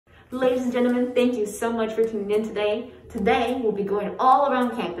Ladies and gentlemen, thank you so much for tuning in today. Today, we'll be going all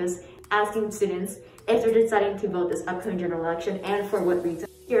around campus asking students if they're deciding to vote this upcoming general election and for what reason.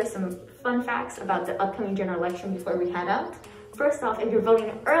 Here are some fun facts about the upcoming general election before we head out. First off, if you're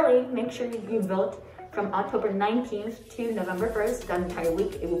voting early, make sure you vote from October 19th to November 1st. That entire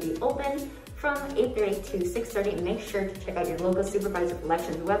week, it will be open from 8:30 to 6:30. Make sure to check out your local supervisor of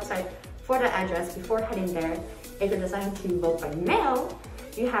elections website for the address before heading there. If you're deciding to vote by mail,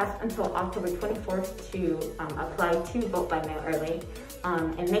 you have until October 24th to apply to vote by mail early.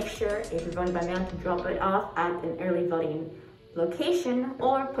 And make sure if you're voting by mail to drop it off at an early voting location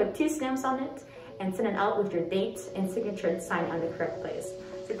or put 2 stamps on it and send it out with your date and signature and sign on the correct place.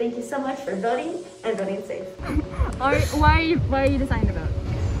 So thank you so much for voting and voting safe. Why are you deciding to vote?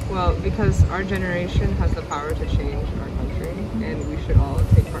 Well, because our generation has the power to change our country, and we should all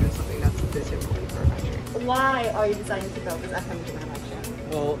take part in something that's visible for our country. Why are you deciding to vote this upcoming general election?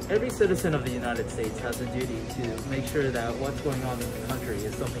 Well, every citizen of the United States has a duty to make sure that what's going on in the country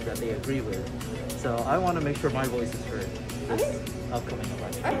is something that they agree with. So I want to make sure my voice is heard this upcoming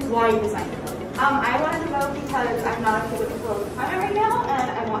election. Why are you deciding to vote? I wanted to vote because I'm not okay with the political climate right now, and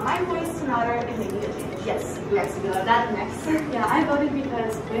I want my voice to matter and maybe a change. Yes, let's do that next. Yeah, I voted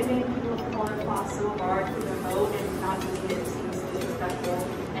because women, people of color fought so hard for their vote, and not doing it seems disrespectful,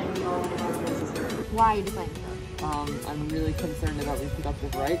 and we all need our voices heard. Why are you deciding to vote? I'm really concerned about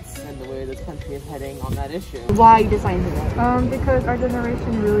reproductive rights and the way this country is heading on that issue. Why are you deciding to vote? Because our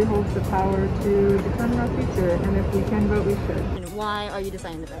generation really holds the power to determine our future, and if we can vote, we should. And why are you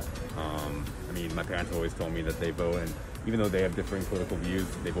deciding to vote? I mean, my parents always told me that they vote, and even though they have differing political views,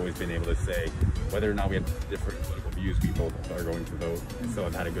 they've always been able to say whether or not we have different political views, we both are going to vote. So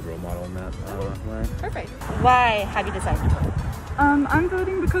I've had a good role model in that way. Perfect. Why have you decided to vote? I'm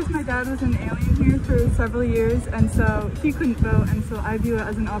voting because my dad was an alien here for several years, and so he couldn't vote, and so I view it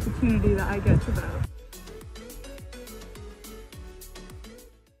as an opportunity that I get to vote.